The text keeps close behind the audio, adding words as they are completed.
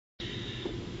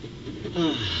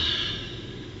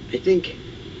I think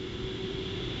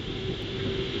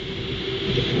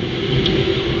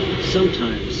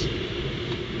sometimes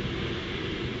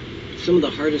some of the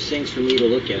hardest things for me to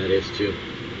look at is to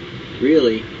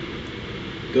really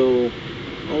go,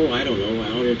 I don't know,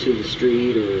 out into the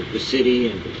street or the city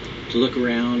and to look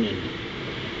around and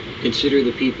consider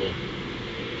the people.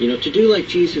 To do like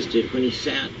Jesus did when he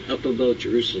sat up above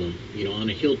Jerusalem, on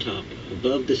a hilltop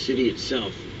above the city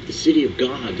itself, the city of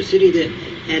God, the city that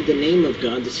had the name of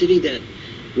God, the city that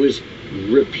was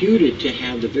reputed to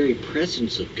have the very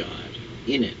presence of God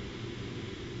in it.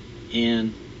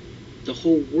 And the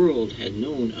whole world had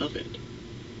known of it.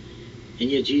 And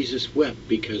yet Jesus wept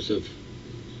because of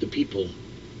the people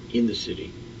in the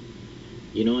city.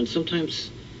 And sometimes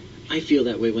I feel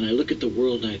that way when I look at the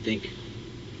world and I think,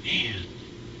 man,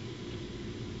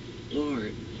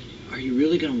 Lord, are you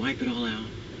really going to wipe it all out?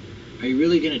 Are you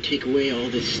really going to take away all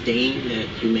this stain that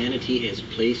humanity has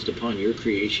placed upon your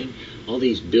creation? All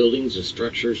these buildings and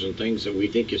structures and things that we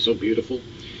think is so beautiful,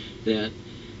 that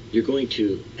you're going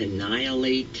to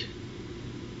annihilate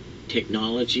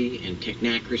technology and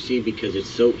technocracy because it's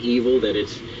so evil that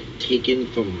it's taken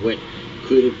from what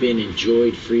could have been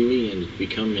enjoyed freely and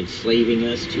become enslaving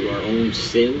us to our own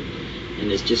sin,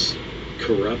 and it's just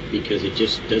corrupt because it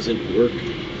just doesn't work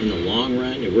in the long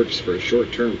run. It works for a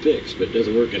short-term fix, but it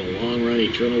doesn't work in a long-run,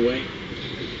 eternal way.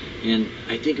 And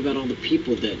I think about all the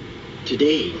people that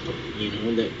today,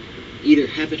 that either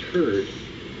haven't heard,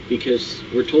 because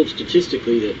we're told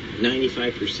statistically that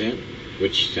 95%,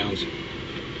 which sounds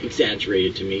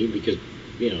exaggerated to me because,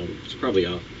 it's probably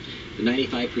off, but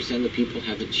 95% of the people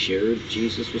haven't shared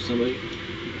Jesus with somebody.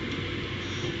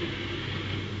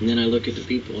 And then I look at the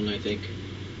people and I think,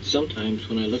 sometimes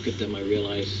when I look at them, I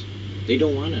realize they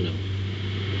don't want to know.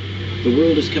 The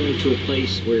world is coming to a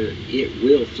place where it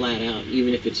will flat out,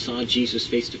 even if it saw Jesus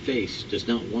face to face, does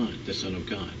not want the Son of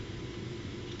God.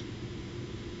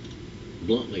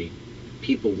 Bluntly,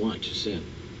 people want to sin.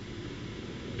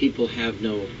 People have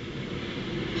no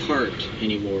heart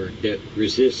anymore that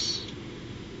resists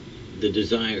the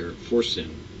desire for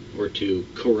sin, or to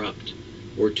corrupt,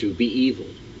 or to be evil.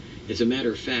 As a matter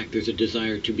of fact, there's a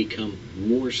desire to become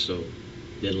more so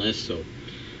than less so.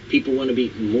 People want to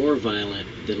be more violent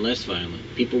than less violent.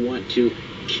 People want to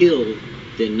kill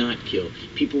than not kill.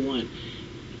 People want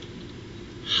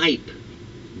hype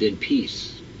than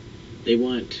peace. They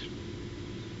want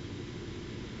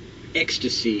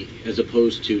ecstasy as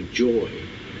opposed to joy.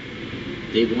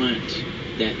 They want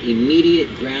that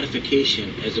immediate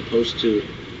gratification as opposed to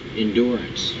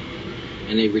endurance.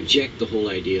 And they reject the whole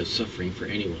idea of suffering for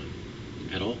anyone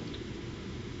at all.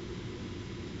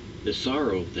 The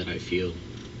sorrow that I feel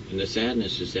and the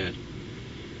sadness is that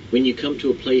when you come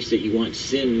to a place that you want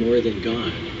sin more than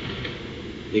God,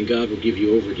 then God will give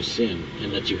you over to sin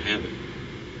and let you have it.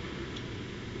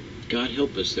 God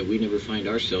help us that we never find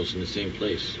ourselves in the same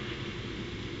place.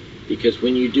 Because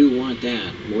when you do want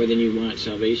that more than you want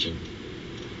salvation,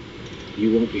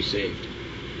 you won't be saved.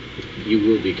 You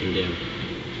will be condemned.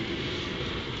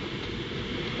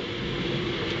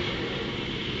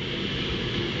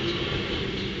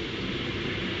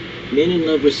 Men in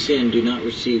love with sin do not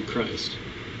receive Christ.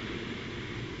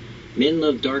 Men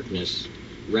love darkness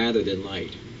rather than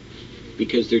light,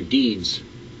 because their deeds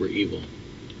were evil.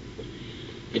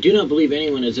 I do not believe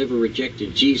anyone has ever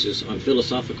rejected Jesus on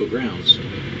philosophical grounds.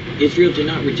 Israel did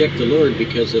not reject the Lord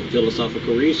because of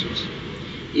philosophical reasons.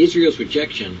 Israel's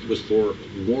rejection was for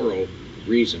moral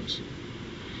reasons.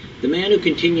 The man who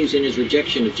continues in his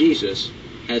rejection of Jesus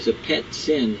has a pet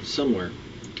sin somewhere.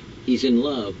 He's in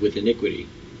love with iniquity.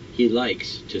 He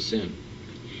likes to sin.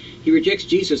 He rejects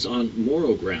Jesus on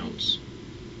moral grounds.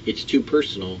 It's too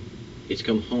personal. It's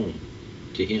come home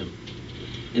to him.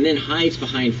 And then hides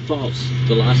behind false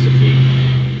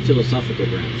philosophical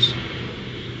grounds.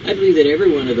 I believe that every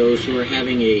one of those who are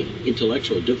having a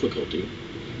intellectual difficulty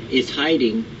is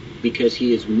hiding because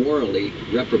he is morally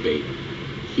reprobate.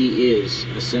 He is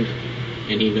a sinner,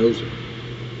 and he knows it.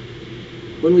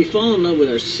 When we fall in love with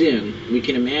our sin, we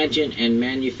can imagine and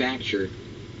manufacture,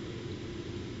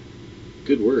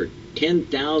 good word,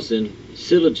 10,000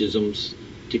 syllogisms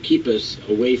to keep us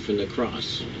away from the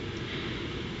cross.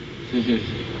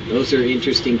 Those are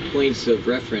interesting points of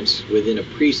reference within a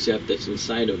precept that's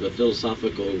inside of a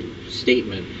philosophical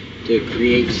statement to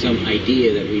create some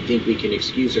idea that we think we can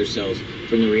excuse ourselves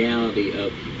from the reality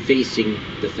of facing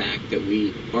the fact that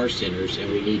we are sinners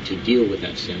and we need to deal with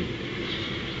that sin.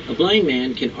 A blind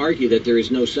man can argue that there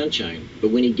is no sunshine, but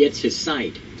when he gets his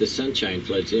sight, the sunshine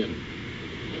floods in.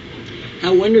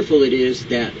 How wonderful it is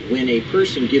that when a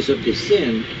person gives up his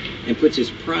sin and puts his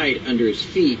pride under his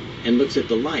feet and looks at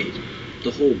the light,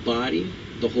 the whole body,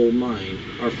 the whole mind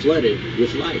are flooded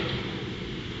with light.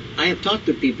 I have talked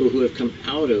to people who have come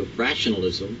out of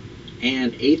rationalism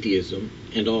and atheism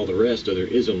and all the rest of their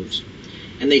isms,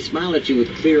 and they smile at you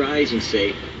with clear eyes and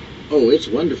say, "Oh, it's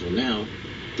wonderful now.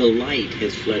 The light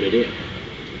has flooded in."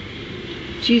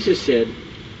 Jesus said,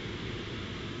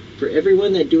 "For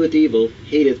everyone that doeth evil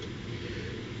hateth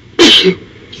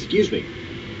excuse me.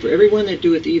 For everyone that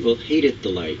doeth evil hateth the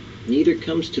light, neither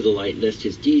comes to the light, lest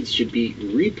his deeds should be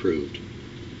reproved.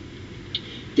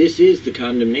 This is the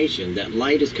condemnation, that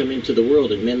light has come into the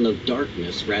world, and men love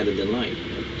darkness rather than light,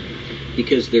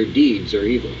 because their deeds are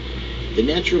evil. The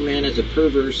natural man has a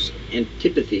perverse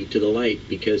antipathy to the light,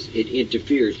 because it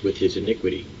interferes with his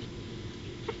iniquity."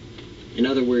 In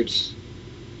other words,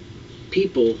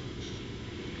 people,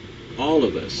 all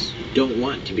of us, don't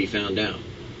want to be found out.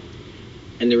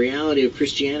 And the reality of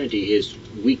Christianity is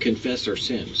we confess our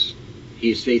sins.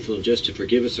 He is faithful and just to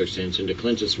forgive us our sins and to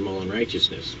cleanse us from all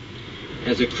unrighteousness.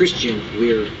 As a Christian,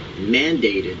 we're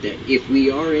mandated that if we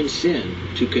are in sin,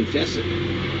 to confess it,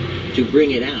 to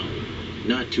bring it out,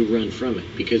 not to run from it,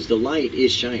 because the light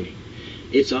is shining.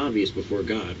 It's obvious before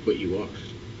God what you are.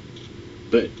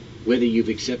 But whether you've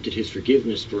accepted his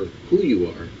forgiveness for who you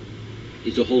are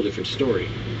is a whole different story.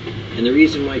 And the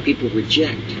reason why people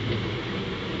reject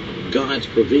God's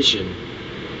provision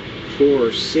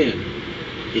for sin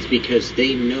is because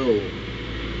they know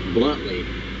bluntly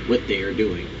what they are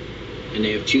doing, and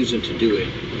they have chosen to do it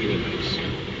anyways.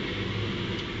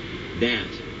 That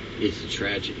is the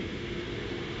tragedy.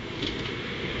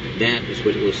 That is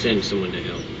what will send someone to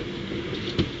hell.